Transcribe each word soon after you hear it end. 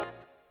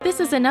This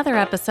is another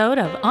episode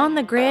of On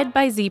the Grid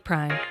by Z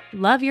Prime.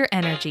 Love your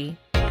energy.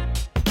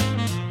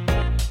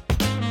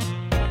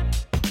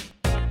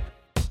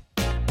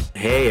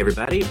 Hey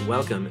everybody,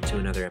 welcome to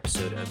another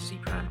episode of Z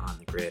Prime on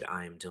the Grid.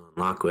 I am Dylan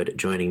Lockwood.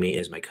 Joining me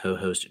is my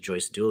co-host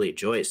Joyce Dooley.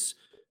 Joyce,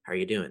 how are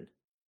you doing?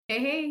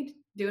 Hey,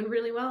 doing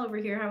really well over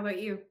here. How about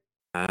you?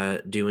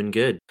 Doing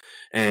good.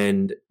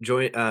 And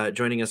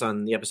joining us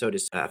on the episode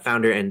is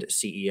founder and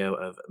CEO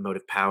of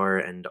Motive Power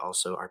and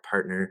also our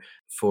partner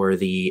for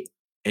the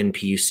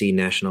NPUC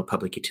National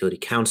Public Utility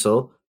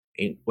Council.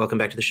 Welcome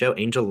back to the show,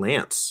 Angel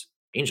Lance.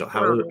 Angel,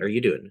 how are you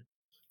doing?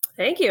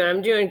 Thank you.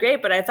 I'm doing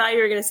great, but I thought you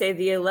were going to say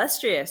the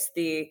illustrious,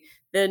 the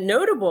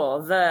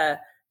notable, the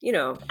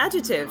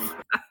adjective.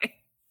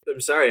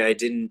 I'm sorry, I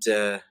didn't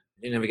have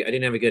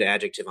a good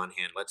adjective on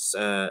hand.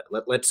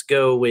 Let's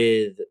go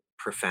with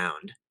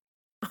profound.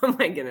 Oh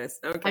my goodness.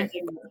 Okay, let's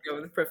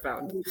go with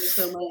profound. Thank you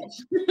so much.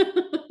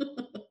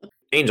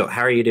 Angel,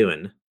 how are you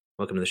doing?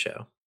 Welcome to the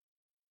show.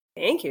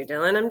 Thank you,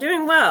 Dylan. I'm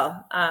doing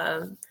well.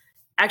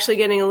 Actually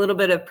getting a little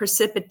bit of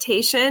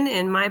precipitation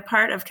in my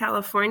part of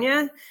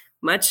California.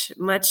 Much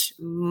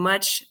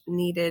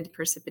needed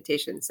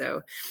precipitation.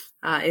 So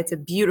it's a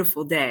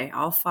beautiful day,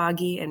 all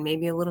foggy and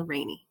maybe a little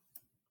rainy.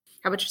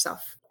 How about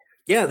yourself?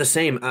 Yeah, the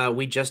same.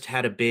 We just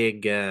had a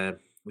big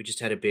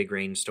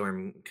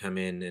rainstorm come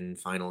in and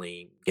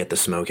finally get the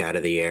smoke out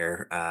of the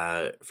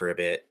air for a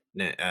bit.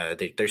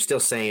 They're still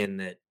saying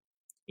that,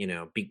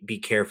 be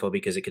careful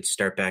because it could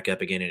start back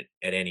up again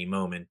at any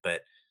moment, but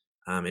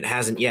it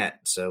hasn't yet.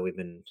 So we've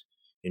been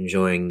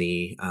enjoying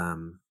the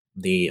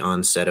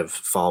onset of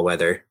fall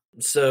weather.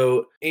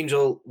 So,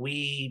 Angel,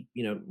 we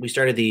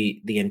started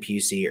the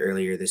NPUC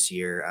earlier this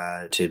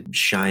year to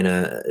shine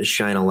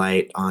a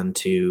light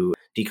onto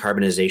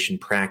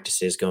decarbonization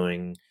practices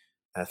going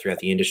throughout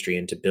the industry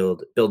and to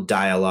build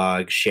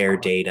dialogue, share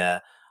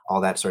data,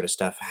 all that sort of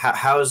stuff.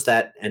 How's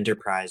that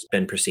enterprise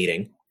been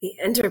proceeding? The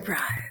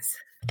enterprise.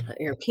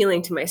 You're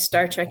appealing to my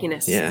Star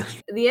Trekkiness. Yeah.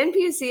 The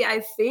NPUC,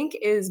 I think,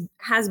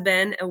 has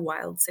been a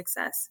wild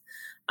success.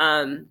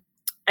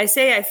 I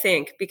say I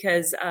think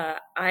because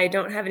I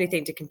don't have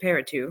anything to compare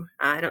it to.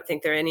 I don't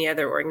think there are any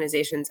other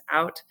organizations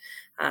out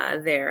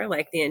there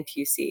like the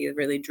NPUC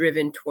really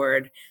driven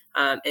toward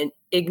and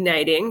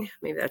igniting,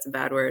 maybe that's a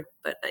bad word,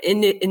 but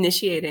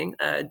initiating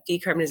a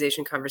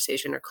decarbonization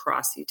conversation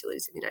across the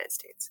utilities of the United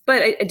States.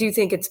 But I do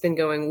think it's been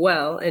going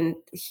well, and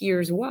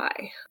here's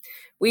why.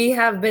 We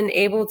have been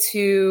able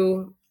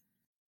to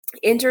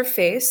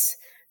interface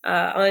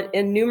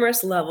in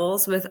numerous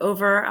levels with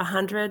over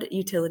 100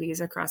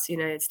 utilities across the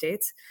United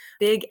States,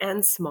 big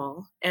and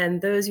small.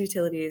 And those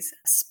utilities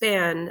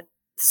span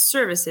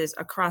services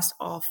across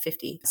all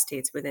 50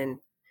 states within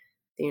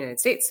the United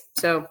States.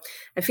 So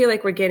I feel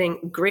like we're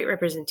getting great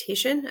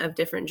representation of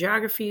different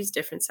geographies,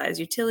 different size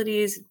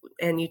utilities,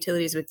 and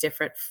utilities with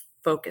different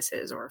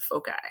focuses or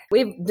foci.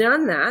 We've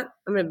done that.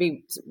 I'm going to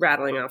be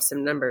rattling off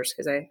some numbers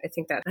because I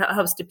think that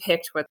helps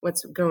depict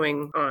what's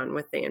going on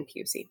with the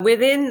NPUC.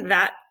 Within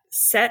that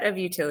set of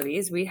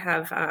utilities, we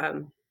have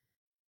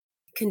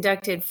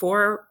conducted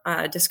 4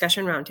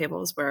 discussion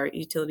roundtables where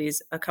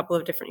a couple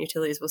of different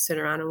utilities will sit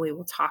around and we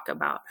will talk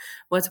about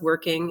what's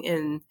working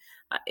in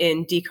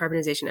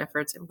decarbonization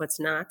efforts and what's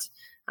not.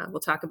 We'll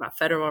talk about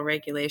federal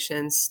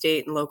regulations,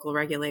 state and local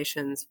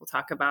regulations. We'll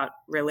talk about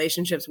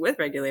relationships with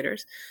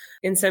regulators.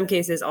 In some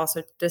cases,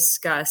 also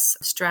discuss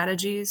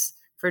strategies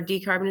for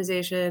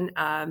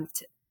decarbonization,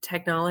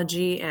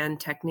 technology and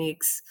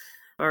techniques,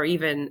 or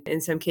even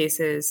in some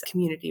cases,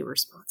 community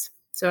response.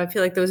 So I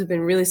feel like those have been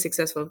really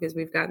successful because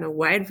we've gotten a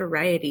wide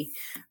variety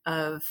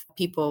of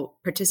people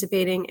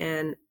participating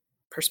and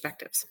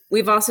perspectives.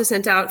 We've also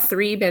sent out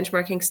 3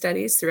 benchmarking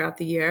studies throughout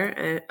the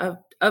year,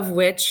 of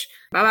which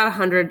about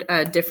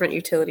 100 different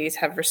utilities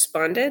have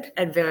responded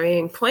at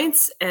varying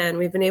points. And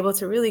we've been able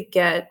to really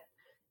get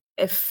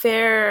a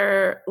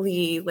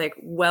fairly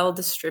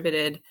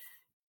well-distributed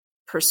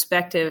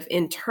perspective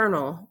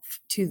internal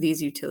to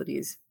these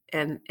utilities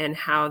and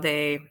how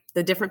the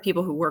different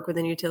people who work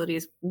within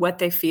utilities, what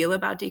they feel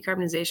about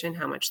decarbonization,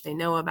 how much they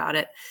know about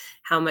it,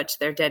 how much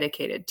they're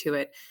dedicated to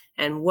it,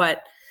 and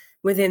what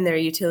within their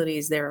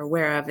utilities they're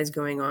aware of is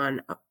going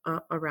on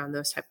around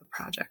those type of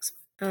projects.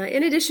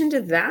 In addition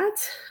to that,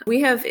 we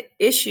have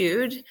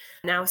issued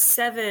now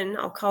 7,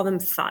 I'll call them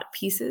thought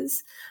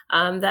pieces,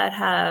 that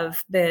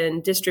have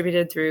been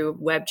distributed through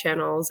web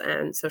channels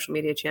and social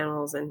media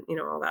channels and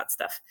all that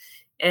stuff.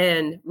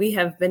 And we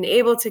have been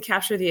able to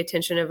capture the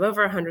attention of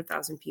over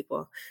 100,000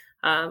 people,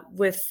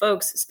 with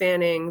folks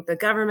spanning the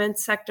government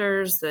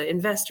sectors, the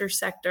investor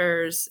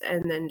sectors,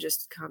 and then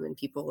just common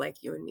people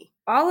like you and me.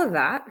 All of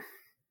that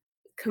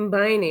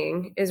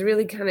combining is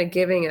really kind of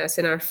giving us,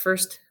 in our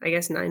first,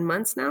 9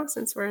 months now,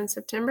 since we're in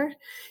September,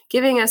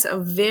 giving us a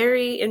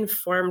very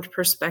informed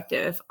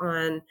perspective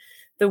on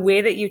the way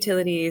that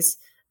utilities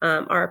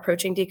are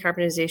approaching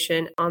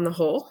decarbonization on the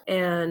whole,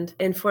 and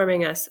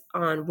informing us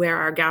on where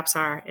our gaps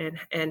are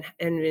and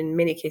in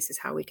many cases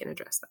how we can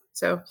address them.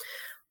 So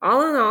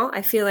all in all,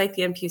 I feel like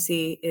the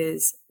NPUC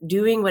is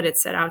doing what it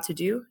set out to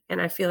do,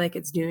 and I feel like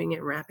it's doing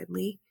it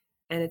rapidly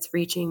and it's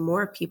reaching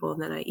more people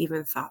than I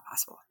even thought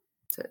possible.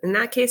 So in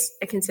that case,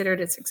 I consider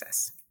it a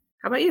success.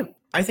 How about you?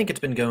 I think it's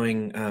been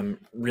going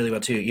really well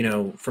too. You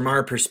know, from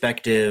our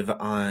perspective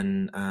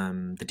on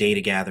the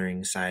data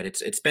gathering side,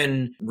 it's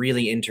been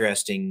really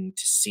interesting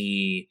to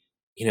see,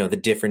 you know, the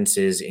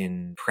differences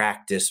in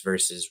practice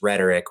versus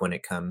rhetoric when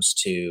it comes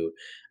to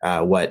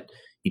what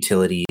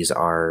utilities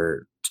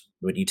are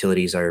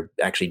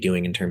actually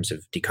doing in terms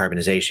of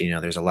decarbonization. You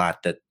know, there's a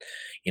lot that,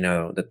 you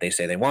know, that they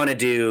say they want to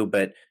do,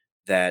 but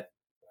that,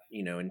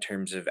 you know, in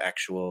terms of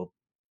actual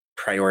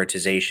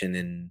prioritization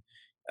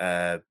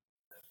and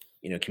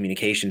you know,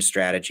 communication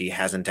strategy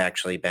hasn't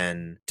actually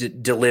been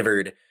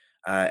delivered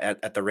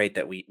at the rate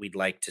that we'd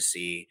like to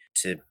see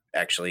to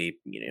actually,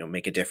 you know,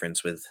 make a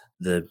difference with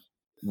the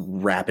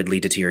rapidly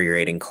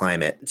deteriorating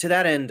climate. To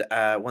that end,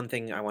 one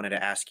thing I wanted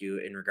to ask you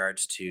in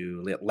regards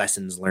to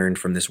lessons learned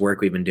from this work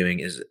we've been doing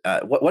is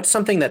what's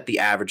something that the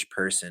average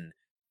person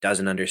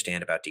doesn't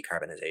understand about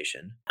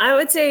decarbonization? I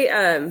would say,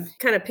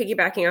 kind of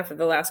piggybacking off of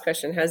the last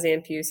question, has the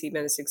NPUC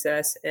been a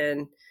success,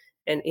 and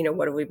you know,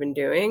 what have we been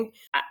doing?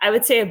 I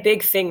would say a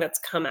big thing that's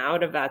come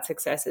out of that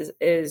success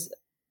is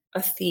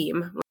a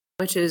theme,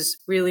 which is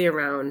really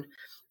around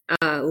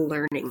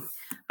learning.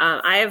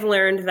 I have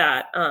learned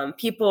that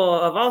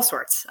people of all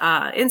sorts,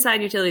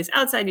 inside utilities,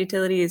 outside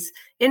utilities,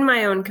 in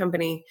my own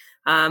company,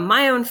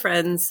 my own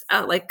friends,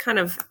 like kind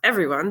of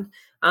everyone,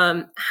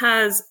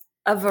 has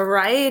a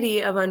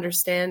variety of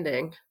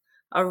understanding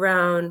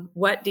around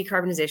what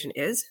decarbonization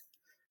is,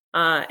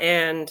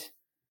 and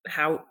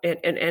how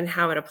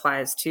it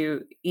applies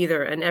to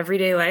either an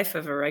everyday life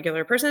of a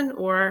regular person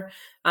or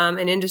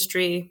an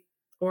industry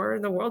or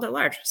the world at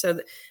large. So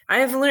I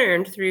have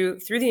learned through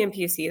the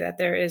MPUC that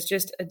there is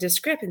just a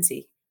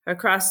discrepancy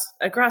across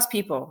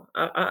people,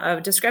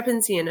 a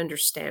discrepancy in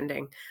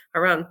understanding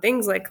around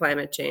things like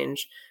climate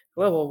change,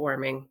 global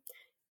warming,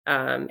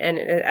 and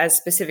as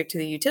specific to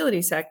the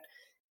utility sector,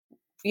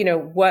 you know,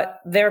 what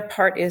their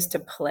part is to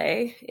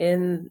play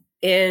in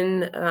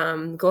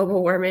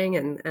global warming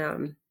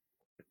and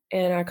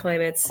our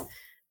climates,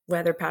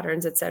 weather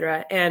patterns, et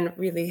cetera, and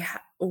really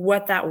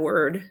what that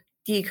word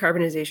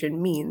decarbonization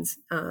means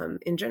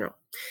in general.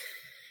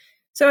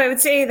 So I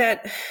would say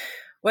that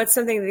what's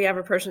something the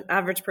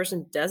average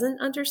person doesn't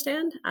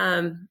understand?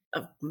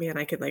 Oh man,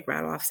 I could like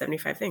rattle off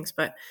 75 things,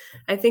 but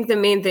I think the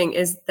main thing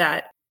is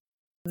that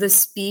the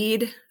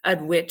speed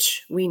at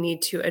which we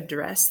need to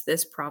address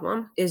this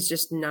problem is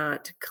just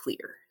not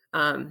clear.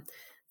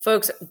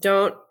 Folks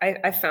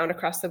I found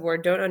across the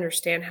board, don't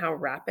understand how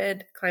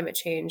rapid climate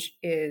change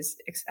is,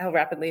 how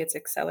rapidly it's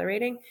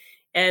accelerating.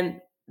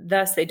 And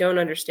thus they don't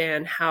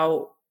understand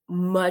how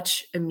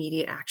much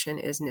immediate action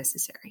is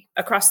necessary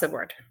across the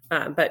board,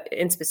 but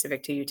in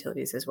specific to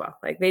utilities as well.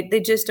 Like they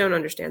just don't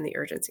understand the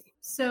urgency.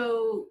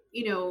 So,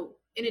 you know,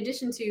 in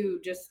addition to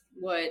just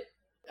what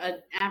an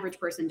average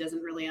person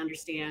doesn't really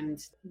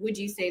understand, would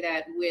you say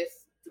that with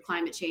the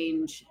climate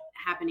change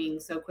happening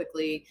so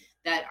quickly,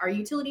 that are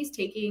utilities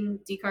taking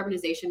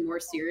decarbonization more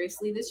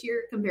seriously this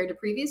year compared to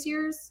previous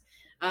years?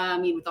 I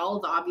mean, with all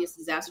of the obvious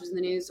disasters in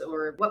the news,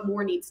 or what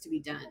more needs to be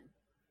done?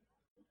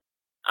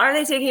 Are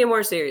they taking it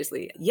more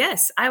seriously?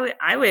 Yes, I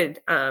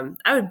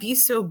would be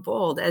so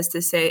bold as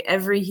to say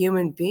every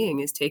human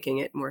being is taking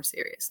it more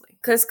seriously,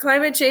 because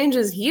climate change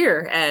is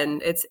here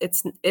and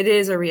it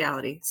is a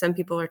reality. Some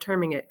people are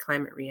terming it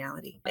climate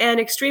reality, and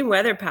extreme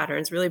weather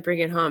patterns really bring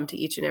it home to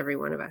each and every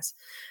one of us.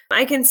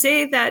 I can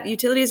say that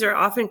utilities are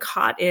often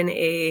caught in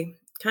a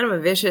kind of a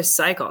vicious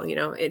cycle. You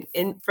know,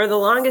 for the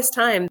longest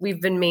time, we've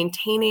been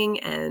maintaining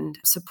and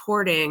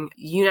supporting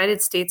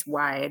United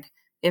States-wide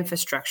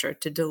infrastructure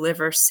to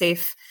deliver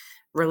safe,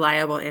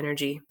 reliable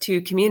energy to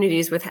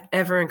communities with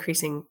ever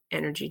increasing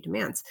energy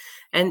demands.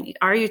 And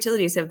our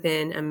utilities have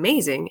been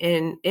amazing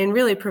in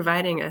really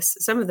providing us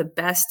some of the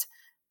best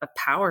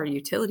power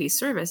utility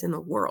service in the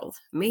world,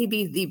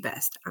 maybe the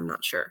best, I'm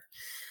not sure.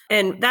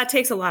 And that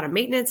takes a lot of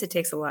maintenance, it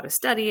takes a lot of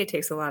study, it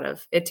takes a lot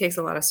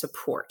of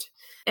support.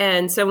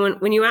 And so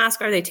when you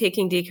ask, are they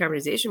taking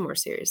decarbonization more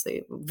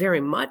seriously?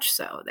 Very much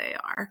so they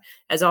are,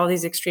 as all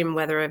these extreme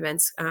weather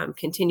events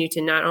continue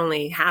to not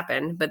only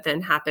happen, but then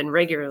happen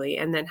regularly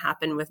and then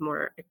happen with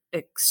more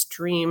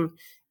extreme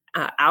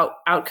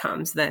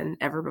outcomes than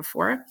ever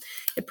before.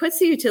 It puts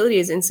the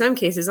utilities in some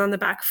cases on the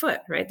back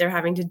foot, right? They're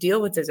having to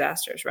deal with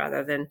disasters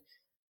rather than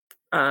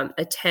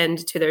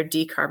attend to their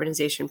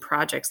decarbonization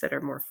projects that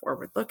are more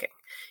forward-looking.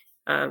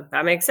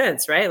 That makes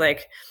sense, right?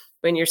 Like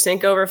when your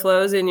sink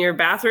overflows in your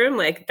bathroom,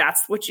 like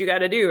that's what you got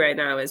to do right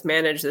now is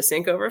manage the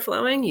sink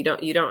overflowing. You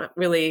don't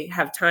really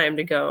have time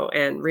to go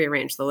and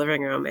rearrange the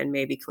living room and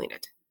maybe clean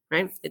it,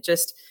 right?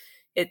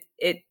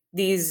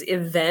 These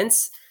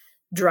events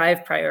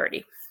drive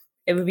priority.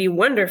 It would be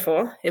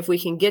wonderful if we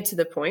can get to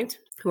the point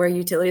where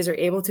utilities are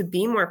able to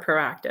be more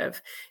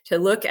proactive, to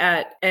look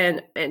at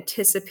and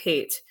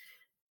anticipate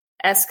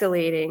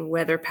escalating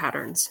weather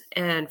patterns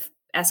and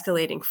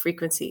escalating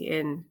frequency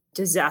in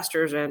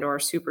disasters and or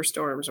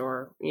superstorms,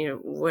 or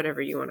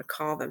whatever you want to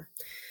call them.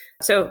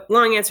 So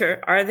long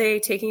answer, are they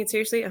taking it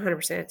seriously?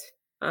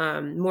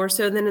 100%. More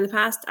so than in the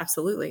past?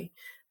 Absolutely.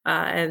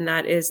 And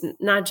that is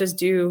not just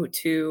due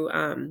to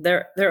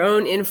their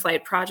own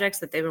in-flight projects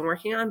that they've been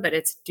working on, but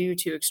it's due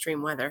to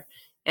extreme weather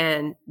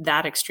and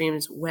that extreme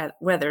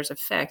weather's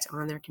effect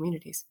on their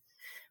communities.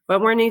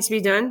 What more needs to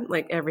be done?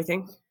 Like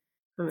everything.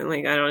 I mean,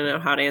 like, I don't know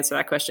how to answer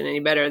that question any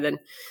better than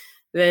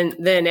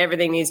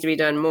everything needs to be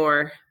done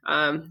more.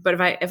 But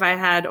if I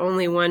had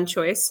only one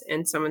choice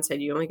and someone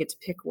said you only get to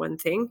pick one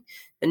thing,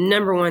 the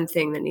number one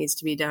thing that needs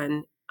to be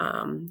done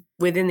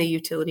within the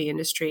utility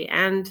industry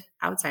and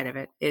outside of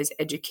it is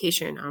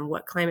education on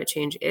what climate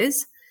change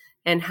is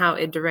and how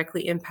it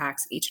directly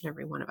impacts each and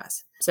every one of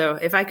us. So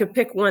if I could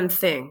pick one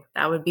thing,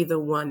 that would be the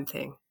one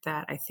thing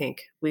that I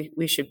think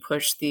we should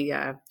push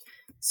the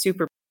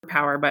super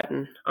power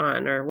button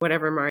on, or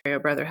whatever Mario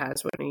Brother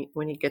has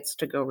when he gets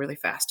to go really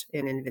fast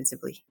and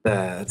invincibly.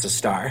 It's a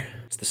star.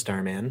 It's the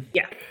Starman.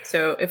 Yeah.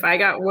 So if I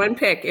got one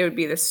pick, it would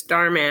be the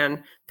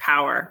Starman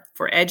power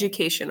for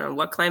education on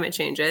what climate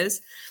change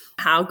is,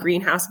 how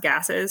greenhouse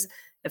gases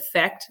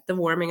affect the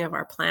warming of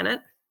our planet,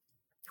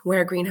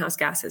 where greenhouse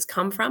gases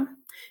come from,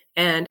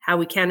 and how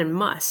we can and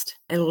must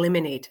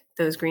eliminate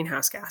those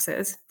greenhouse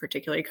gases,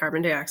 particularly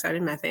carbon dioxide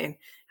and methane,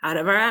 out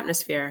of our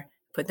atmosphere,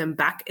 put them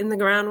back in the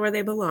ground where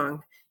they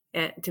belong,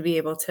 and to be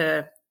able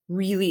to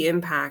really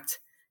impact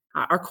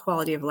our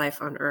quality of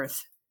life on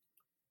Earth.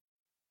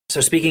 So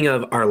speaking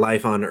of our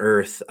life on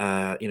Earth,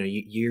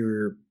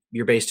 you're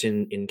based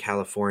in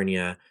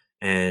California,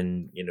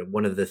 and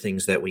one of the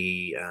things that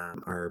we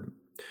are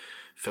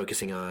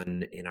focusing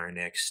on in our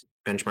next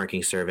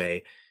benchmarking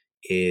survey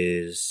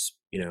is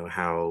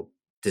how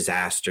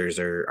disasters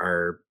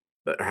are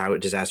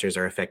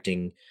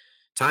affecting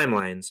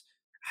timelines.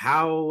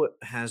 How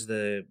has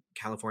the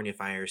California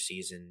fire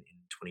season in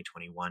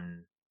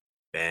 2021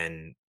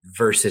 been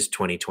versus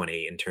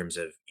 2020 in terms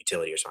of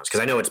utility response?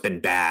 Because I know it's been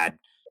bad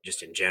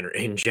just in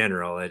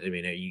general. I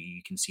mean,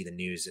 you can see the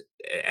news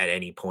at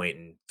any point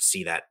and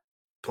see that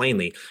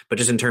plainly, but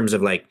just in terms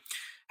of like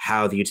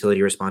how the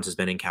utility response has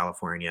been in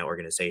California,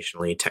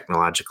 organizationally,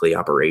 technologically,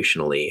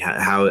 operationally,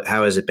 how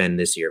has it been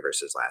this year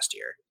versus last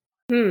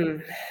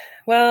year?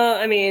 Well,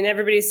 I mean,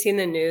 everybody's seen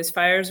the news.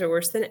 Fires are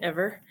worse than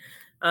ever.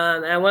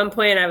 At one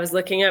point, I was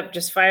looking up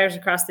just fires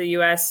across the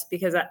U.S.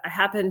 because I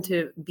happened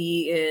to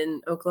be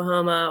in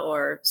Oklahoma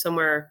or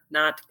somewhere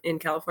not in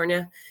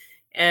California.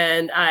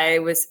 And I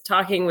was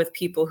talking with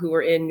people who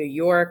were in New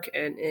York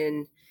and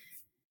in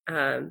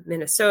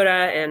Minnesota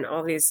and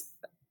all these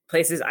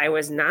places I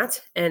was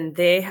not. And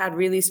they had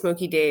really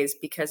smoky days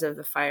because of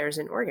the fires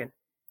in Oregon.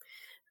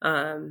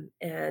 And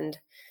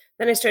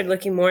then I started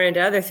looking more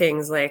into other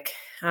things, like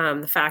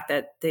the fact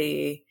that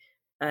the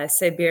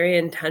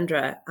Siberian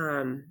tundra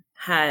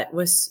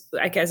was,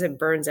 I guess it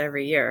burns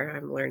every year.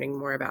 I'm learning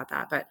more about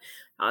that. But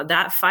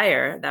that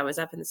fire that was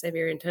up in the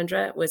Siberian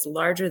tundra was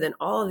larger than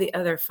all of the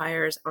other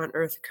fires on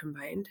Earth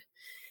combined.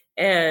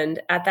 And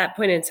at that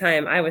point in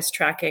time, I was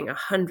tracking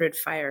 100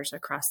 fires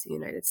across the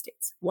United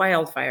States,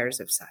 wildfires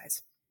of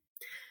size.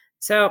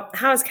 So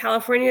how has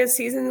California's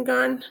season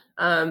gone?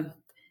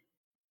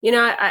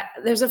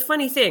 There's a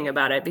funny thing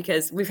about it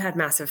because we've had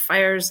massive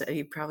fires.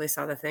 You probably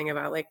saw the thing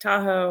about Lake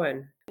Tahoe.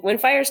 And when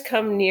fires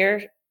come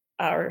near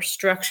our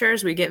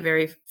structures, we get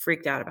very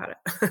freaked out about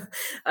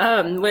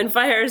it. When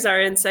fires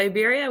are in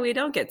Siberia, we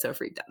don't get so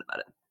freaked out about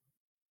it.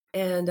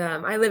 And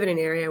I live in an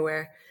area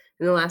where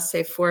in the last,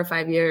 say, 4 or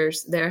 5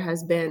 years, there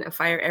has been a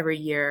fire every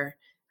year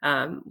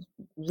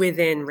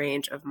within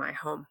range of my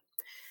home.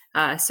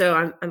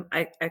 So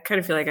I kind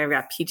of feel like I've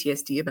got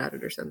PTSD about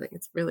it or something.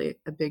 It's really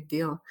a big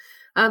deal.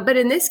 But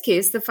in this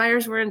case, the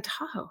fires were in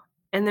Tahoe.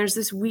 And there's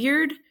this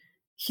weird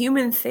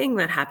human thing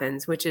that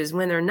happens, which is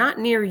when they're not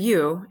near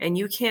you and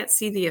you can't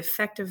see the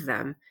effect of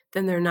them,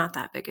 then they're not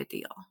that big a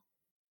deal.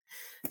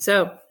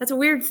 So that's a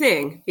weird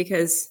thing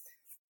because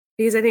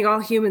I think all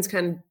humans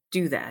kind of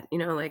do that.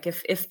 Like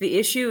if the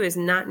issue is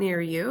not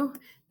near you,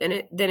 then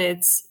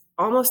it's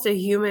almost a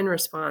human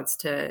response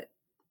to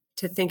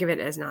think of it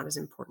as not as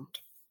important.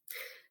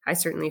 I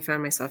certainly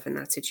found myself in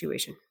that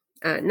situation.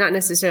 Not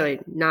necessarily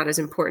not as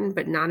important,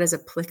 but not as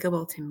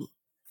applicable to me.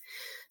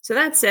 So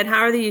that said, how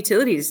are the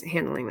utilities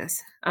handling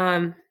this?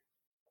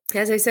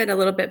 As I said a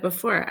little bit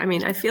before, I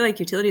mean, I feel like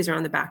utilities are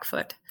on the back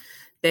foot.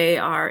 They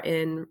are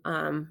in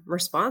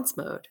response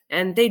mode,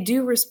 and they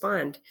do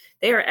respond.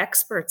 They are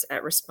experts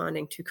at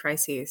responding to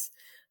crises.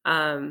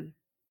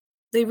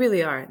 They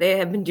really are. They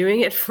have been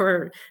doing it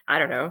for, I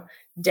don't know,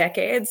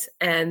 decades,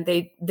 and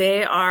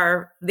they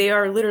are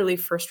literally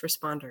first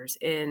responders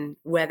in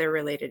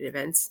weather-related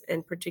events,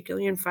 and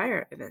particularly in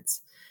fire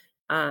events.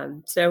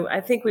 So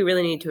I think we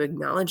really need to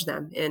acknowledge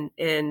them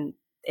in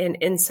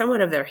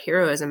somewhat of their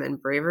heroism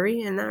and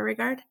bravery in that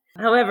regard.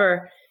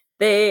 However,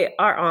 they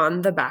are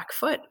on the back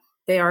foot.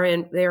 They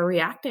are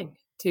reacting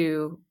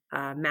to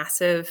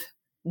massive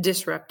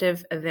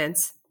disruptive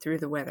events through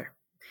the weather.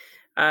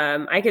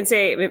 I can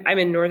say I'm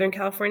in Northern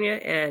California,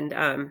 and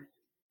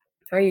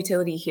our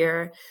utility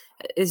here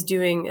is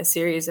doing a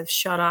series of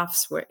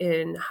shutoffs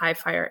in high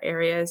fire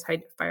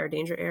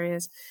danger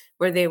areas,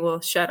 where they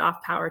will shut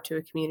off power to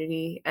a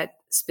community at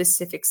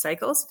specific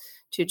cycles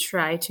to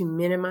try to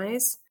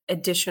minimize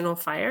additional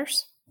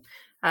fires.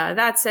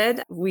 That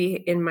said, we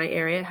in my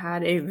area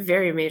had a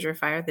very major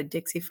fire, the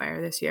Dixie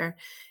Fire this year,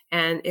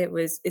 and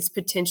it's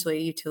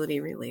potentially utility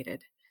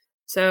related.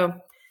 So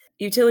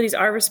utilities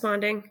are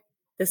responding.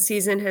 The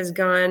season has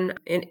gone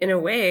in a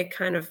way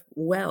kind of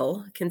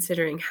well,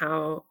 considering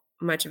how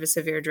much of a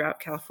severe drought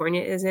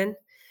California is in,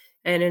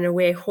 and in a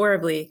way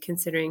horribly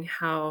considering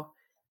how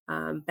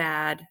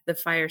bad the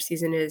fire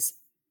season is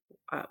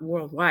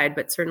worldwide,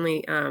 but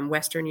certainly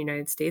Western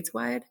United States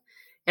wide.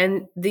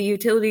 And the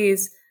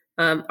utilities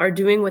are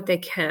doing what they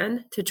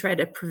can to try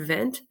to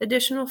prevent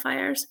additional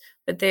fires,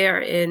 but they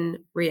are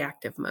in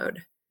reactive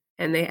mode.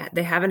 And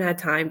they haven't had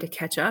time to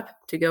catch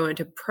up, to go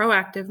into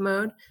proactive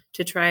mode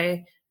to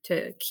try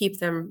to keep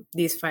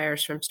these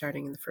fires from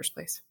starting in the first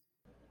place.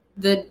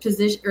 The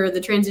position or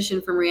the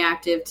transition from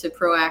reactive to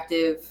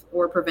proactive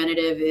or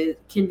preventative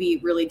can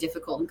be really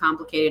difficult and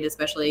complicated,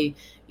 especially,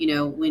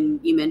 when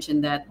you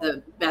mentioned that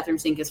the bathroom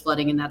sink is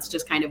flooding and that's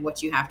just kind of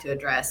what you have to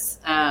address.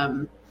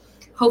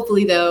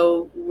 Hopefully,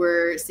 though,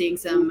 we're seeing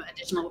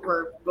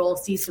we'll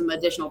see some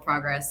additional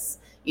progress,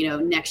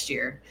 next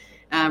year,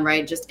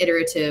 right? Just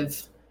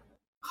iterative,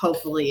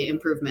 hopefully,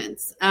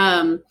 improvements.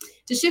 To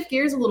shift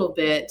gears a little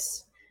bit,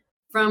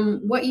 from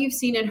what you've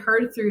seen and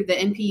heard through the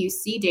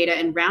NPUC data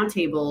and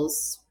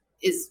roundtables,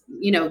 is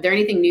there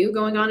anything new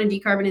going on in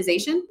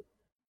decarbonization?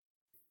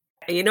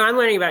 I'm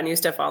learning about new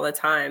stuff all the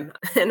time,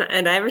 and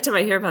every time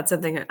I hear about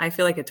something, I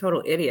feel like a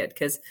total idiot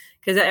because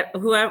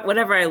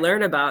whatever I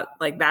learn about,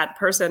 like, that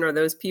person or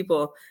those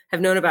people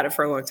have known about it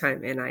for a long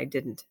time, and I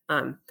didn't.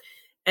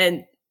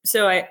 And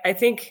so I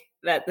think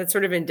that's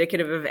sort of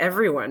indicative of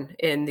everyone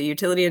in the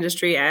utility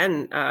industry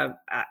and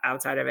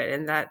outside of it,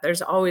 and that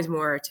there's always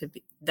more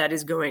that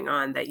is going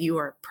on that you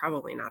are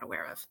probably not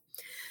aware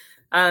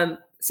of.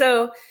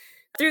 So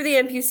through the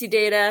NPUC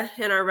data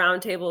and our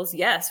roundtables,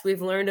 yes,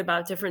 we've learned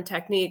about different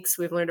techniques.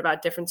 We've learned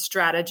about different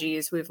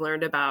strategies. We've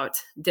learned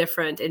about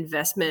different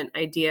investment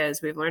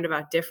ideas. We've learned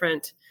about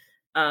different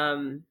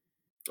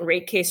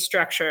rate case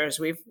structures.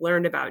 We've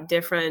learned about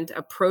different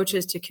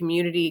approaches to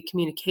community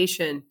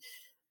communication.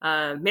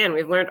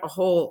 We've learned a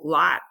whole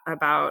lot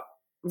about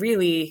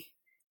really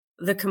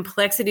the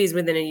complexities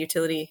within a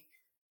utility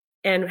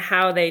and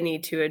how they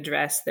need to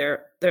address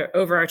their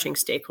overarching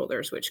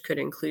stakeholders, which could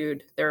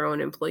include their own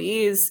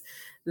employees,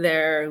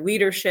 their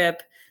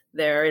leadership,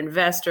 their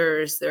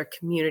investors, their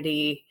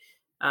community,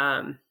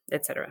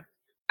 et cetera.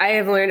 I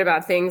have learned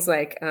about things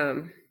like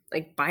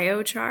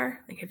biochar.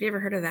 Like, have you ever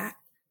heard of that?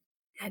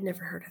 I had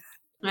never heard of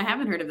that. I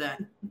haven't heard of that.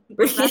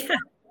 Yeah.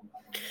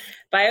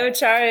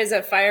 Biochar is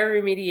a fire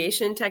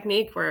remediation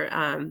technique where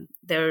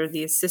there are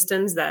these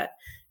systems that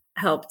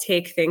help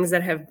take things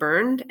that have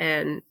burned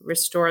and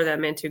restore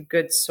them into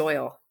good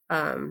soil.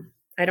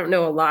 I don't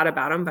know a lot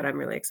about them, but I'm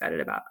really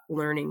excited about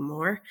learning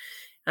more,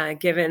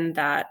 given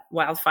that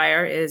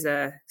wildfire is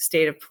a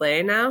state of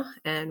play now,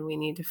 and we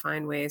need to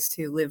find ways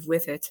to live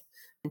with it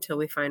until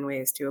we find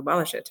ways to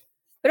abolish it.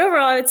 But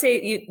overall, I would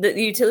say the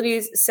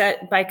utilities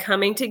set by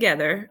coming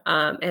together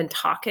and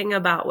talking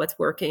about what's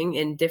working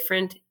in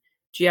different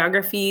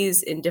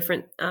geographies, in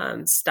different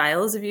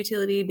styles of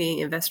utility, being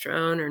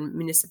investor-owned or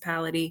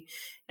municipality,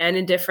 and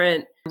in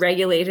different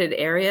regulated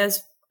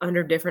areas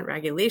under different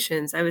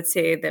regulations. I would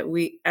say that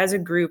we, as a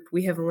group,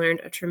 we have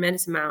learned a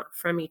tremendous amount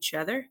from each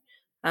other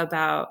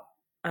about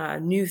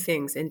new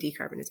things in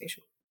decarbonization.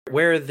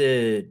 Where are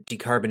the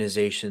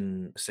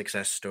decarbonization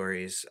success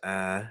stories?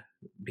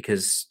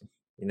 Because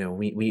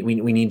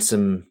we need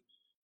some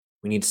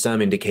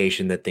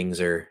indication that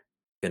things are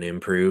going to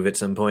improve at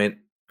some point.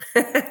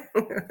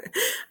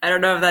 I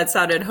don't know if that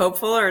sounded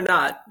hopeful or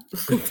not.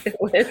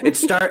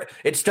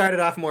 It started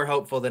off more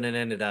hopeful than it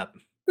ended up.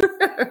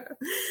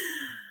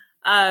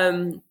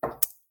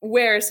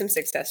 Where are some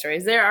success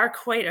stories? There are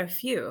quite a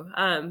few.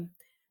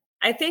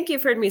 I think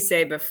you've heard me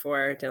say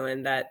before,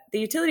 Dylan, that the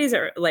utilities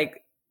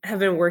have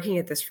been working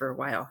at this for a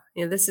while.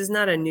 This is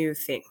not a new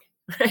thing,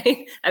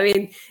 right? I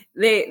mean,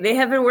 they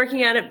have been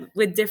working at it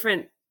with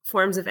different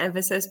forms of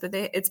emphasis, but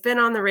it's been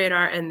on the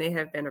radar and they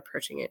have been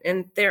approaching it.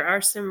 And there are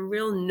some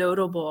real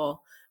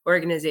notable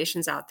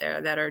organizations out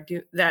there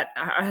that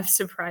have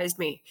surprised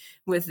me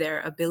with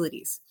their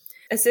abilities.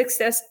 A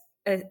success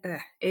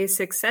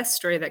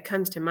story that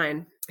comes to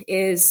mind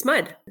is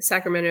SMUD,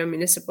 Sacramento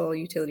Municipal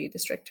Utility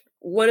District.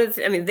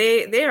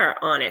 They are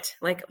on it,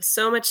 like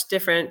so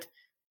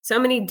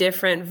many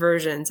different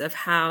versions of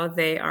how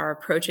they are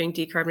approaching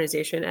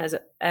decarbonization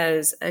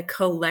as a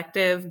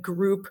collective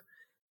group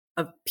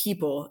of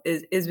people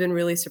has been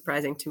really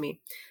surprising to me.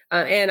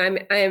 And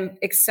I'm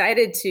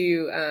excited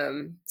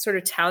to sort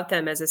of tout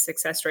them as a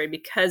success story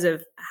because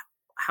of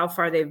how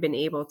far they've been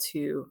able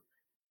to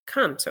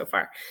come so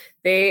far.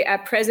 They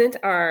at present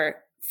are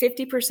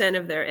 50%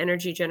 of their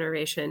energy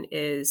generation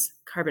is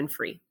carbon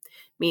free,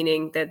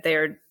 meaning that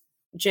they're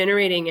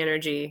generating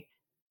energy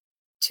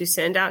to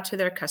send out to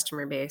their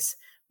customer base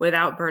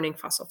without burning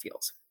fossil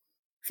fuels.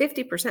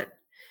 50%.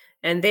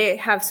 And they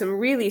have some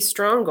really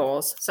strong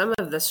goals, some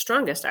of the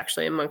strongest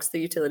actually amongst the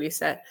utility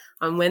set,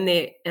 on when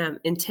they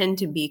intend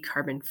to be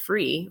carbon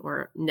free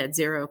or net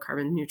zero,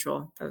 carbon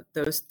neutral,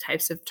 those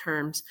types of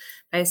terms,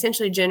 by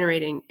essentially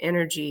generating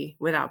energy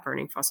without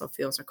burning fossil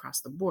fuels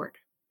across the board.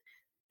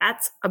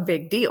 That's a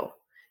big deal.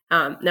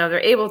 Now they're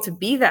able to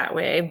be that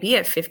way, be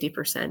at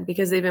 50%,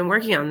 because they've been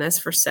working on this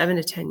for 7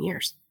 to 10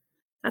 years.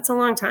 That's a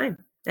long time.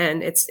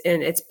 And it's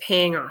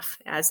paying off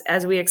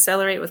as we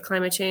accelerate with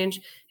climate change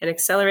and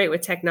accelerate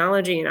with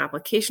technology and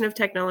application of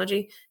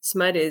technology.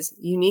 SMUD is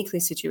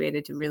uniquely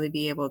situated to really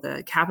be able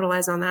to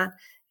capitalize on that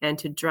and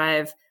to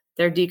drive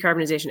their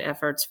decarbonization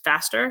efforts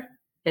faster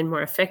and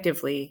more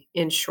effectively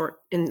in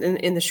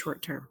the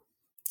short term.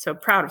 So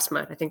proud of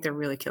SMUD. I think they're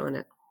really killing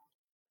it.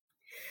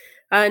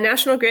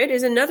 National Grid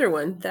is another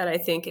one that I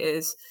think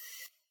is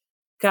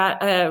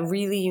got a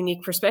really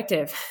unique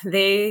perspective.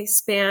 They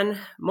span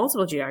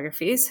multiple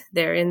geographies.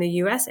 They're in the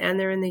US and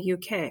they're in the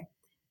UK.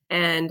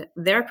 And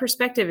their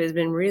perspective has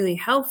been really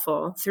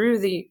helpful through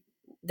the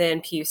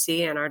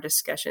NPUC and our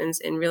discussions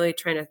in really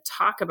trying to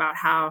talk about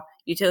how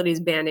utilities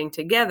banding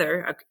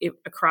together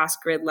across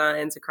grid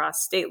lines,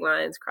 across state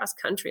lines, across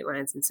country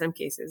lines, in some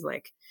cases,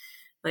 like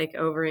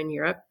over in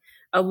Europe,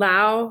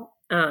 allow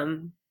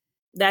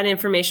that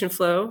information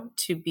flow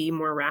to be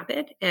more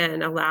rapid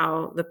and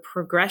allow the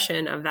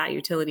progression of that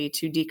utility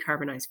to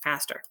decarbonize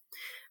faster.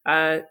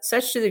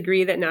 Such to the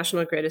degree that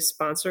National Grid is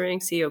sponsoring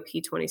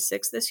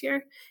COP26 this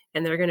year,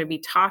 and they're going to be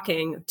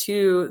talking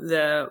to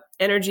the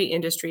energy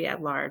industry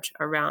at large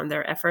around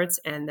their efforts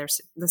and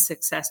the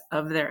success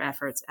of their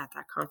efforts at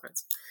that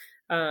conference.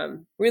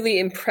 Really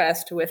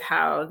impressed with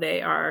how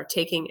they are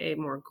taking a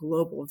more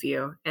global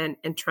view and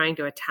trying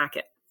to attack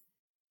it.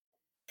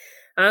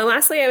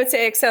 Lastly, I would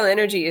say Xcel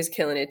Energy is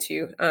killing it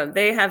too.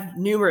 They have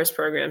numerous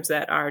programs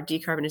that are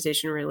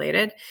decarbonization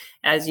related,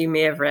 as you may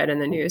have read in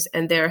the news,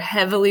 and they're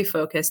heavily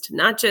focused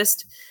not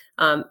just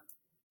on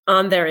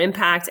their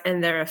impact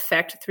and their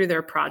effect through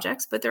their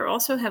projects, but they're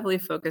also heavily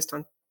focused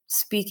on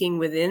speaking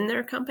within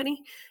their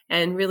company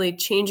and really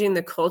changing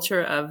the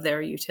culture of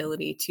their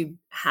utility to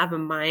have a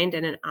mind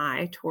and an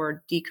eye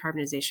toward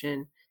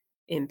decarbonization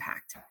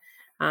impact.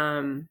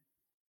 I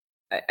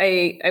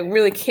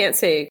really can't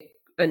say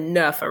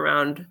enough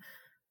around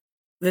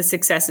the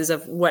successes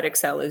of what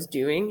Xcel is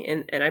doing.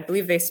 And I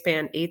believe they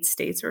span 8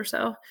 states or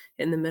so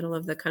in the middle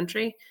of the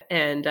country.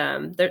 And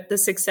the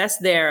success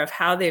there of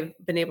how they've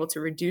been able to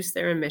reduce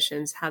their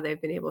emissions, how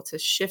they've been able to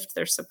shift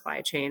their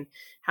supply chain,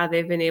 how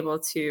they've been able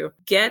to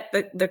get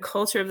the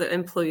culture of the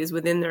employees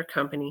within their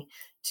company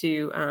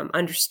to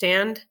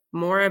understand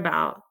more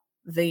about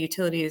the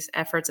utility's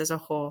efforts as a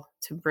whole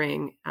to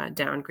bring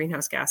down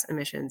greenhouse gas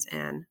emissions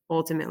and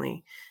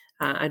ultimately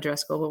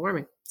address global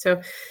warming. So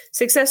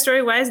success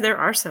story wise, there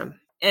are some.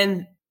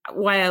 And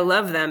why I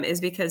love them is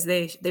because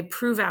they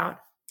prove out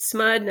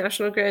SMUD,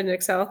 National Grid, and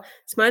Xcel.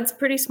 SMUD's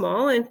pretty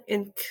small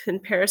in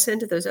comparison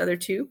to those other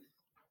two.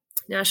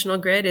 National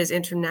Grid is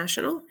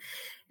international.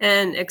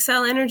 And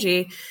Xcel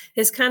Energy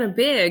is kind of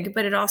big,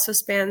 but it also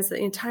spans the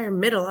entire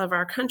middle of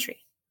our country.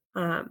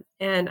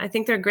 And I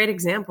think they're great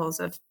examples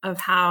of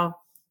how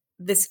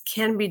this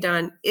can be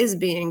done, is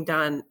being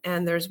done.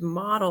 And there's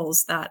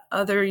models that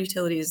other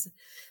utilities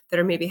that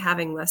are maybe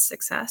having less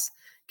success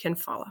can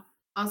follow.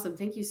 Awesome.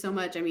 Thank you so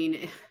much. I mean,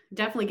 it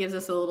definitely gives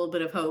us a little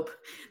bit of hope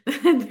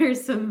that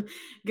there's some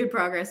good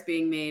progress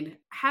being made.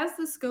 Has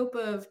the scope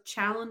of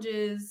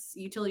challenges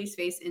utilities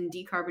face in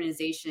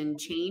decarbonization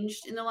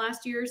changed in the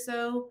last year or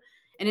so?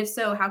 And if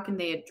so, how can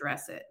they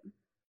address it?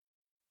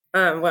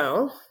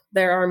 Well,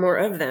 there are more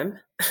of them.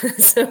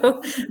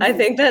 So I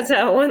think that's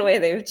how one way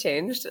they've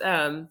changed.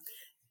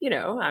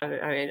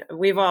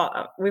 We've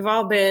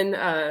all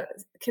been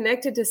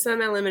connected to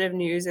some element of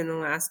news in the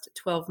last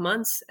 12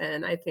 months.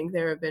 And I think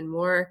there have been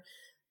more,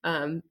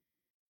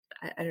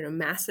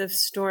 massive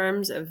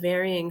storms of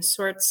varying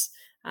sorts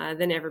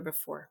than ever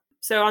before.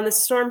 So on the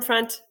storm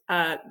front,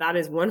 that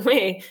is one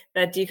way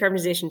that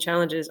decarbonization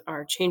challenges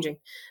are changing.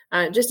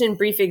 Just in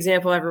brief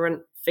example,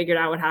 everyone figured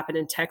out what happened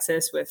in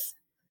Texas with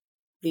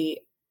the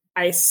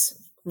ice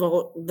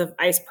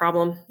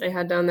problem they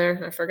had down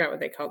there. I forgot what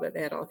they called it.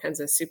 They had all kinds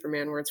of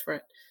Superman words for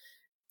it.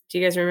 Do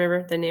you guys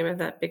remember the name of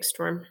that big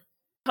storm?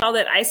 Called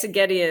it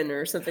Iceageddon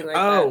or something like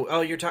that.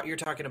 Oh, you're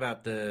talking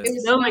about the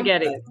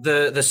Snowmageddon.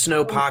 The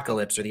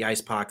snowpocalypse or the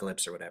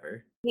icepocalypse or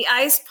whatever. The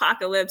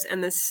icepocalypse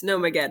and the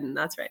Snowmageddon.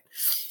 That's right.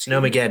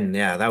 Snowmageddon.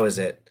 Yeah, that was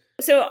it.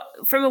 So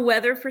from a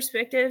weather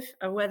perspective,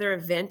 a weather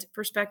event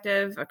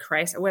perspective, a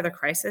weather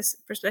crisis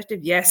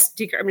perspective, yes,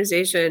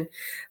 decarbonization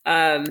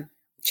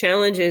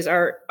challenges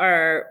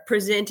are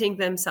presenting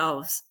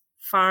themselves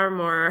far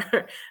more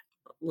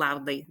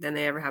loudly than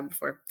they ever have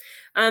before.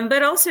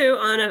 But also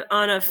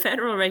on a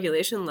federal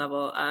regulation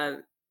level,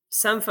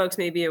 some folks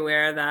may be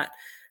aware that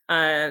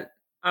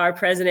our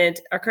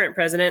current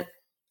president,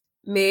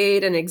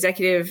 made an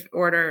executive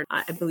order,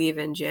 I believe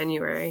in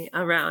January,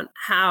 around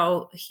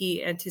how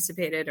he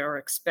anticipated or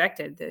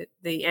expected that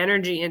the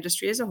energy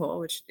industry as a whole,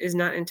 which is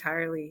not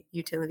entirely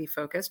utility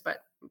focused,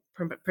 but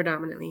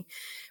predominantly,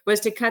 was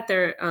to cut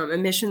their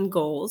emission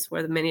goals,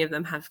 where many of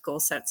them have goal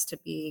sets to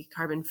be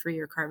carbon free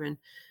or carbon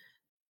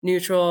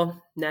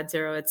neutral, net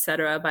zero, et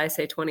cetera, by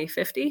say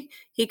 2050.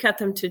 He cut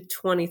them to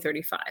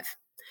 2035,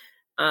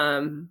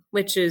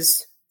 which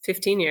is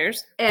 15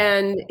 years.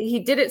 And he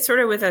did it sort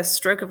of with a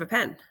stroke of a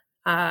pen.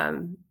 I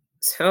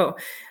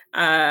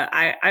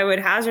would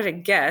hazard a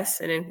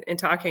guess, and in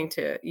talking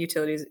to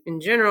utilities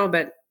in general,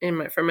 but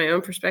from my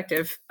own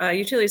perspective,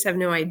 utilities have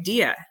no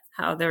idea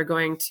how they're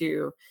going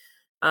to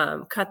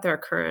cut their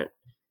current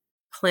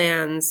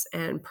plans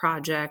and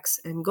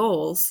projects and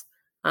goals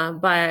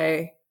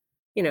by,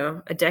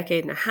 a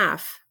decade and a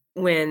half,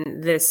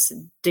 when this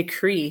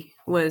decree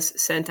was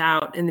sent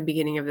out in the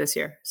beginning of this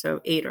year, so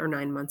 8 or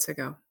 9 months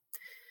ago.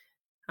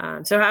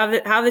 So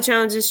how the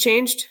challenges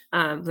changed?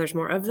 There's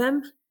more of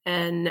them,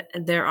 and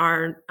there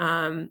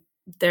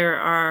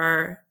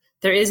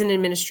is an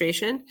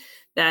administration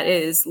that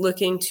is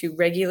looking to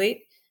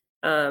regulate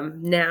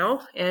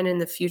now and in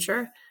the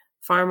future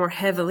far more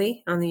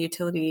heavily on the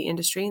utility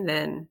industry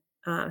than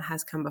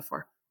has come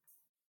before.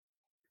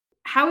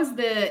 How is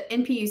the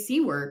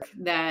NPUC work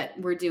that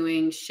we're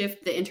doing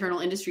shift the internal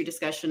industry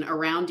discussion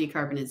around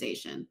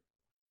decarbonization?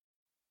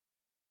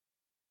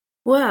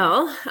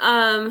 Well,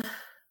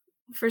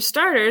 for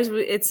starters,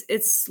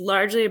 it's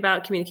largely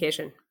about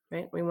communication,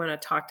 right? We want to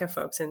talk to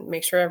folks and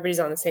make sure everybody's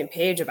on the same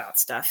page about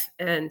stuff.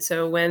 And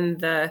so when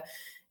the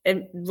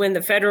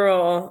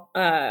federal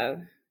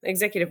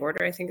executive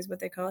order, I think is what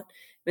they call it,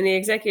 when the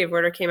executive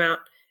order came out,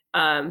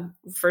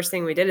 first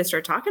thing we did is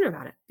start talking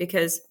about it,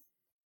 because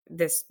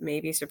this may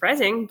be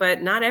surprising,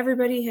 but not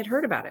everybody had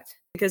heard about it,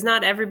 because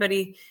not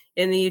everybody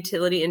in the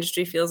utility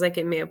industry feels like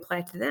it may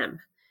apply to them.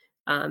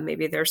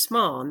 Maybe they're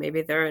small,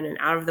 maybe they're in an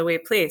out of the way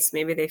place,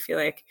 maybe they feel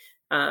like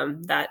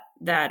that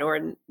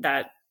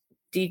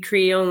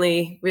decree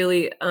only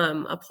really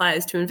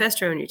applies to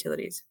investor-owned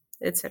utilities,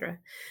 et cetera.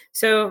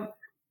 So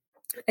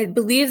I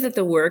believe that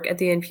the work at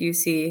the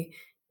NPUC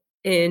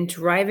in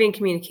driving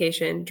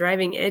communication,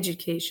 driving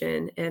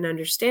education, and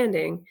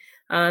understanding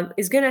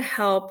is going to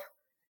help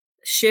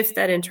shift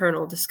that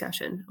internal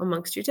discussion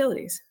amongst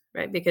utilities,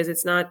 right? Because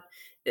it's not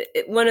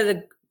one of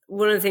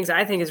the things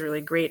I think is really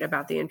great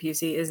about the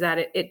NPUC is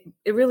that it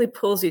really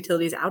pulls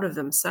utilities out of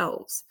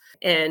themselves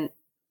and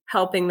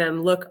helping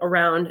them look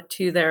around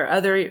to their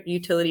other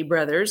utility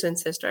brothers and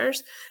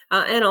sisters,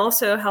 and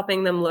also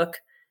helping them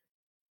look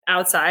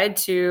outside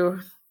to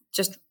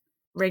just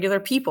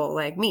regular people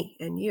like me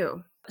and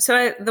you.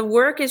 So the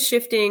work is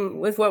shifting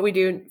with what we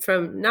do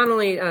from not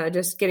only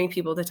just getting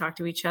people to talk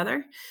to each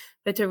other,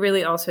 but to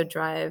really also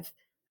drive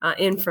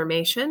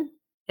information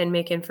and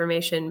make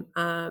information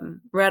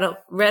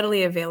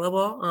readily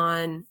available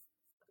on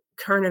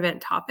current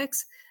event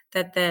topics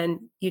that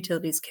then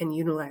utilities can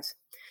utilize.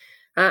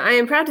 I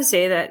am proud to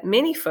say that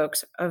many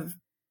folks of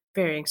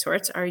varying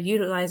sorts are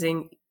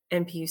utilizing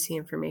NPUC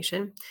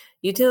information.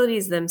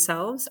 Utilities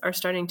themselves are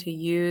starting to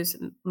use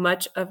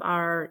much of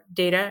our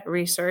data,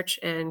 research,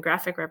 and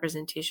graphic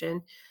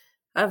representation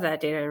of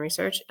that data and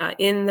research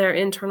in their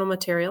internal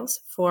materials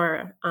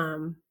for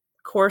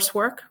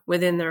coursework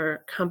within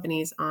their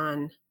companies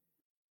on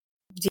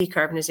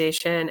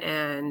decarbonization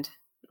and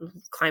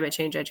climate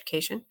change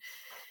education.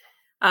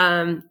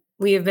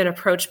 We have been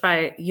approached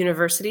by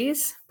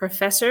universities,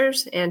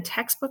 professors, and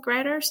textbook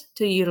writers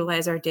to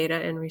utilize our data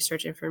and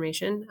research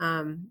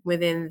information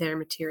within their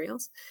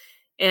materials.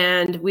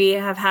 And we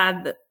have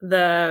had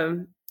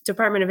the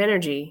Department of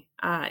Energy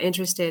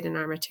interested in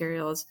our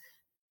materials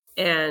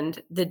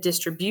and the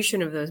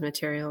distribution of those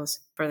materials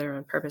for their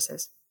own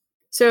purposes.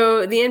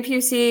 So the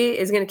NPUC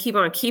is going to keep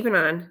on keeping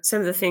on some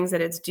of the things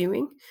that it's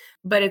doing,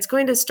 but it's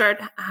going to start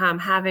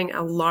having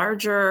a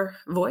larger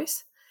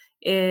voice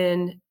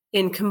in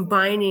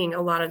combining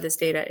a lot of this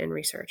data and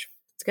research.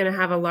 It's going to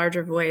have a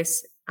larger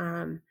voice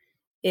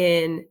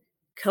in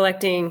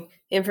collecting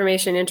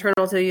information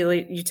internal to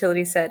the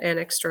utility set and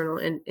external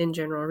in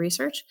general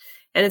research.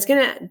 And it's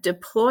going to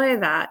deploy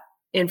that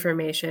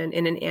information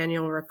in an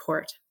annual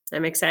report.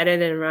 I'm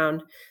excited, and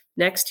around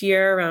next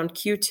year, around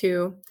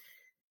Q2,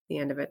 the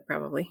end of it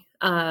probably,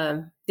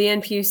 the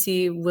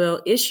NPUC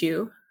will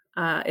issue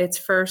its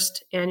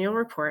first annual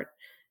report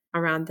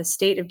around the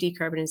state of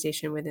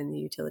decarbonization within the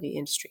utility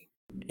industry.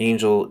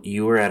 Angel,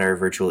 you were at our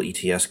virtual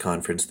ETS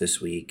conference this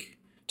week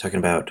talking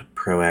about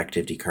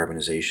proactive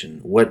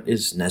decarbonization. What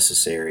is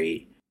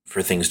necessary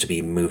for things to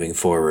be moving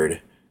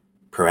forward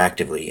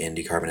proactively in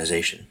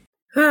decarbonization?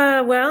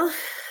 Well,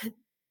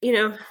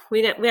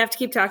 we have to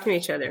keep talking to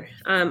each other.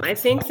 I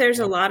think there's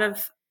a lot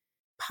of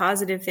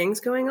positive things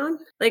going on.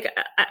 Like,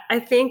 I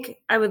think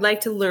I would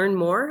like to learn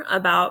more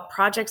about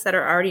projects that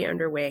are already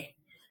underway,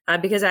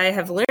 because I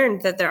have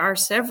learned that there are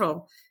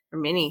several or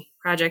many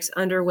projects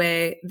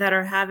underway that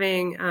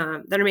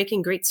are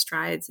making great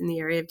strides in the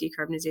area of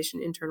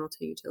decarbonization internal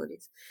to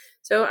utilities.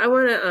 So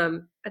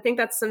I think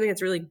that's something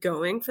that's really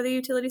going for the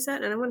utility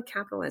set, and I want to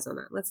capitalize on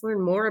that. Let's learn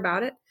more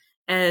about it,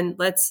 and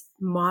let's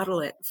model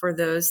it for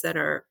those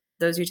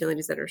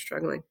utilities that are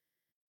struggling.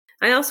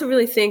 I also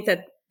really think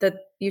that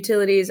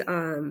utilities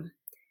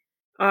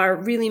are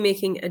really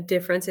making a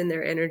difference in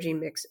their energy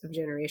mix of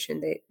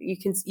generation.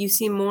 You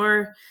see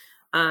more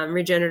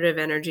regenerative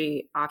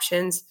energy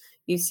options.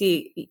 You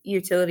see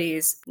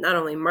utilities not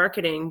only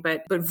marketing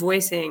but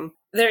voicing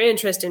their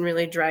interest in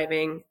really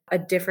driving a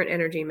different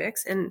energy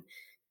mix, and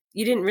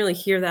you didn't really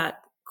hear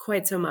that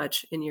quite so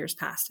much in years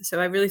past. So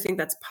I really think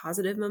that's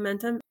positive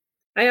momentum.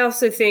 I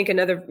also think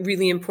another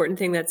really important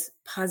thing that's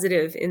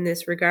positive in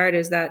this regard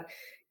is that,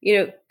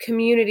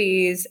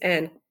 communities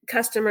and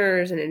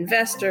customers and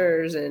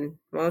investors and,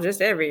 well,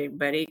 just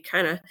everybody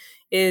kind of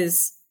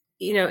is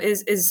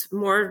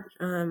more,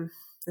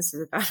 this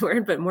is a bad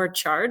word, but more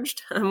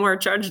charged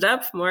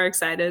up, more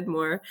excited,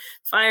 more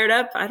fired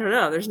up. I don't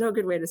know. There's no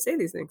good way to say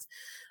these things.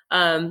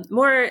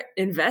 More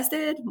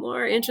invested,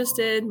 more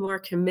interested, more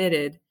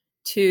committed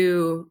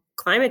to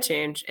climate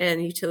change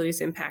and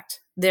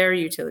their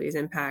utilities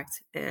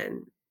impact,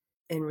 and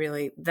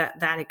really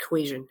that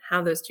equation,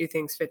 how those two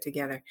things fit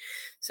together.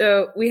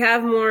 So we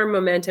have more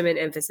momentum and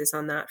emphasis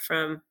on that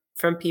from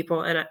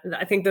people, and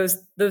I think those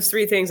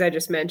three things I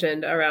just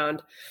mentioned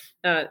around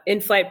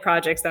in-flight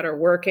projects that are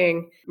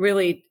working,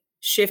 really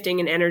shifting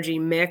an energy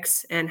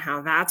mix and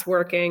how that's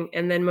working,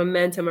 and then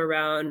momentum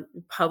around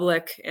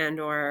public and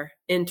or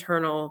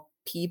internal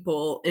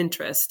people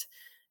interest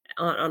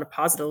on a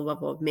positive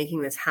level of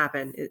making this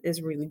happen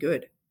is really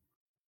good.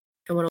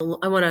 I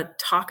want to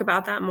talk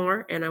about that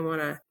more, and I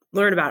want to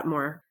learn about it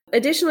more.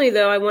 Additionally,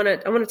 though, I want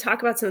to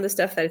talk about some of the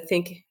stuff that I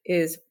think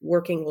is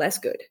working less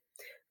good.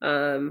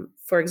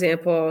 For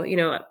example,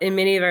 in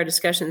many of our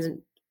discussions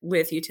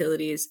with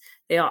utilities,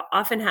 they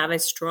often have a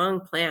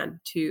strong plan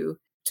to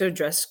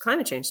address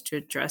climate change, to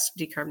address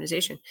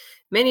decarbonization.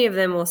 Many of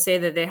them will say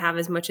that they have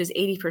as much as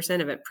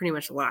 80% of it pretty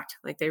much locked,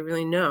 like they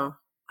really know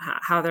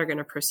how they're going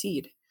to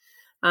proceed.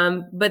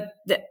 But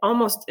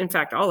almost, in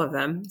fact, all of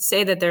them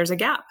say that there's a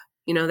gap.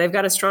 They've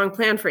got a strong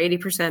plan for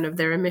 80% of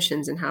their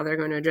emissions and how they're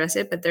going to address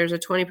it, but there's a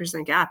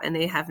 20% gap and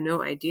they have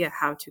no idea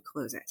how to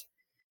close it.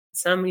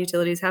 Some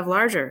utilities have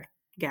larger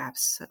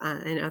gaps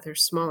and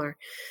others smaller.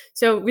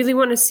 So really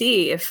want to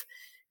see if,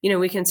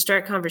 we can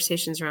start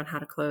conversations around how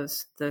to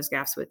close those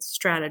gaps with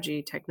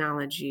strategy,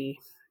 technology,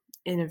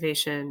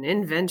 innovation,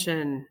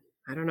 invention,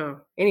 I don't know,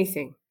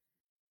 anything.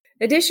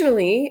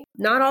 Additionally,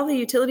 not all the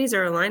utilities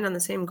are aligned on the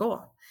same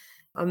goal.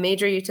 A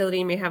major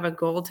utility may have a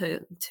goal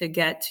to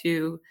get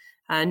to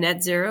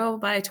net zero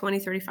by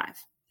 2035.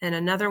 And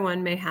another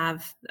one may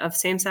have, of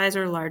same size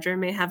or larger,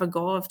 may have a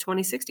goal of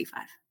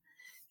 2065.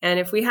 And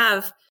if we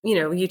have,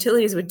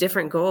 utilities with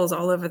different goals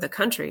all over the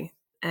country,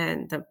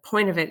 and the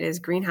point of it is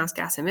greenhouse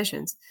gas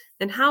emissions,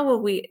 then how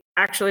will we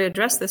actually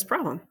address this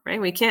problem,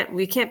 right? We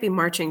can't be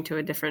marching to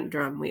a different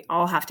drum. We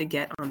all have to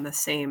get on the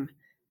same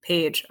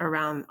page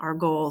around our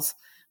goals,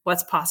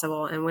 what's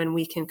possible, and when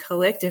we can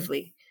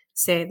collectively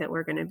say that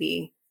we're going to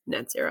be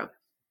net zero.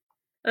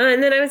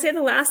 And then I would say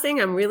the last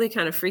thing I'm really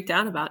kind of freaked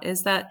out about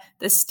is that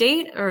the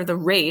state or the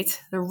rate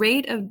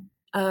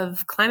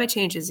of climate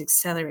change is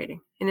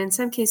accelerating, and in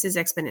some cases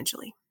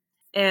exponentially.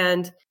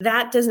 And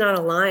that does not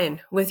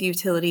align with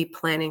utility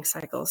planning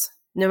cycles,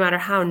 no matter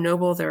how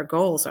noble their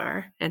goals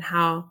are and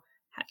how,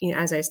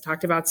 as I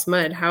talked about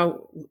SMUD,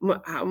 how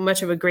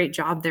much of a great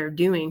job they're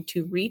doing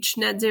to reach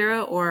net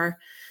zero or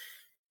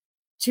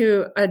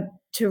to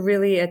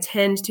really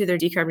attend to their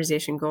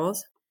decarbonization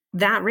goals.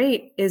 That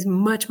rate is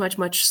much, much,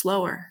 much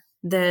slower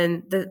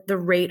than the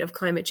rate of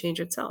climate change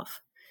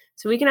itself.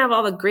 So we can have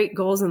all the great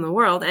goals in the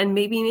world and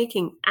maybe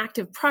making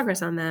active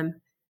progress on them.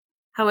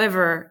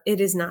 However, it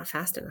is not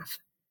fast enough.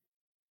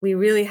 We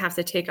really have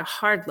to take a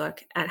hard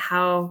look at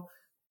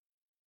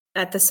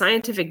the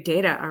scientific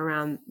data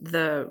around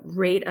the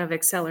rate of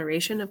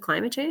acceleration of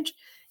climate change,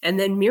 and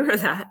then mirror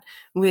that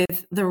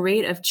with the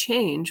rate of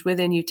change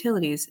within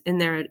utilities in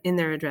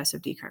their address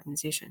of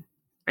decarbonization.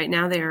 Right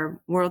now, they are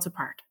worlds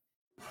apart.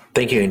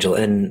 Thank you, Angel.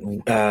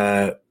 And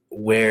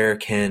where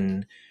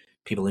can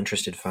people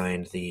interested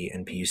find the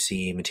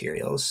NPUC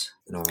materials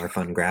and all our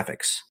fun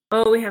graphics?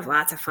 Oh, we have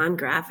lots of fun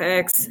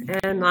graphics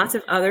and lots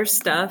of other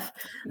stuff.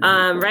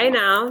 Right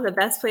now, the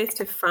best place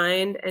to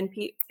find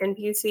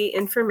NPUC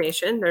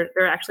information, there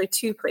are actually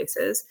two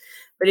places.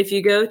 But if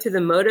you go to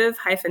the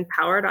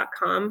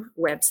motive-power.com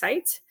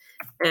website,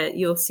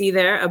 you'll see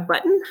there a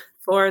button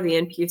for the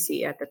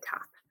NPUC at the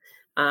top.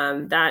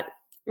 That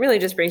really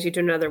just brings you to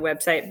another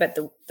website, but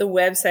the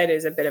website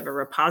is a bit of a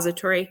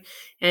repository.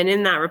 And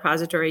in that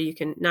repository, you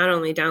can not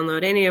only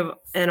download any of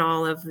and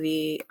all of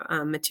the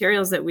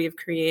materials that we've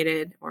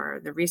created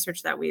or the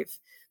research that we've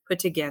put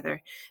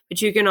together,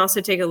 but you can also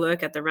take a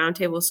look at the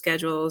roundtable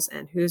schedules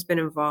and who's been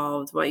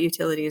involved, what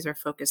utilities are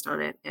focused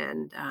on it,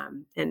 and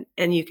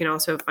you can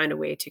also find a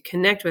way to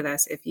connect with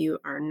us if you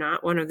are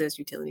not one of those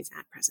utilities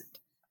at present.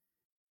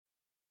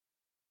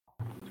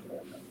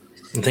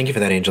 And thank you for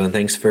that, Angel, and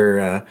thanks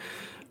for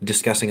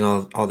discussing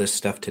all this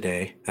stuff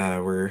today.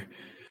 We're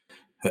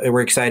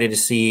excited to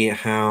see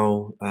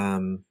how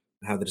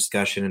the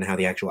discussion and how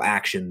the actual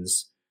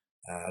actions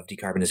of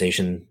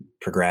decarbonization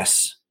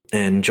progress.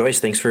 And Joyce,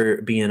 thanks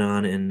for being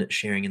on and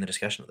sharing in the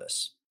discussion with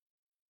us.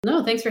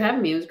 No, thanks for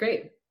having me. It was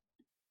great.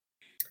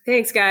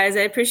 Thanks, guys.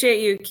 I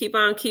appreciate you. Keep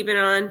on keeping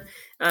on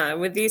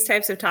with these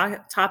types of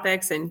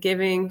topics and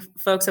giving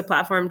folks a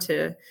platform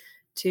to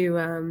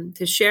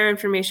share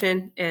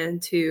information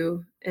and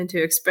to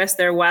express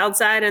their wild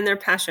side and their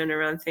passion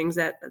around things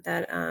that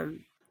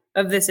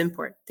of this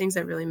import, things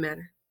that really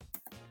matter.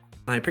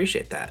 I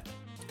appreciate that.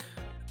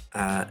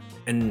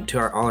 And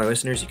to all our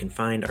listeners, you can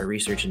find our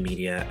research and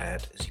media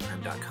at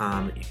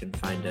zprime.com. You can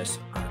find us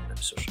on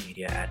social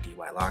media at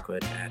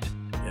DYLockwood, at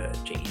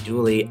JE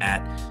Dooley,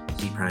 at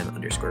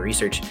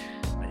zprime_research.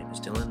 My name is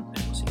Dylan,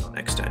 and we'll see you all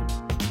next time.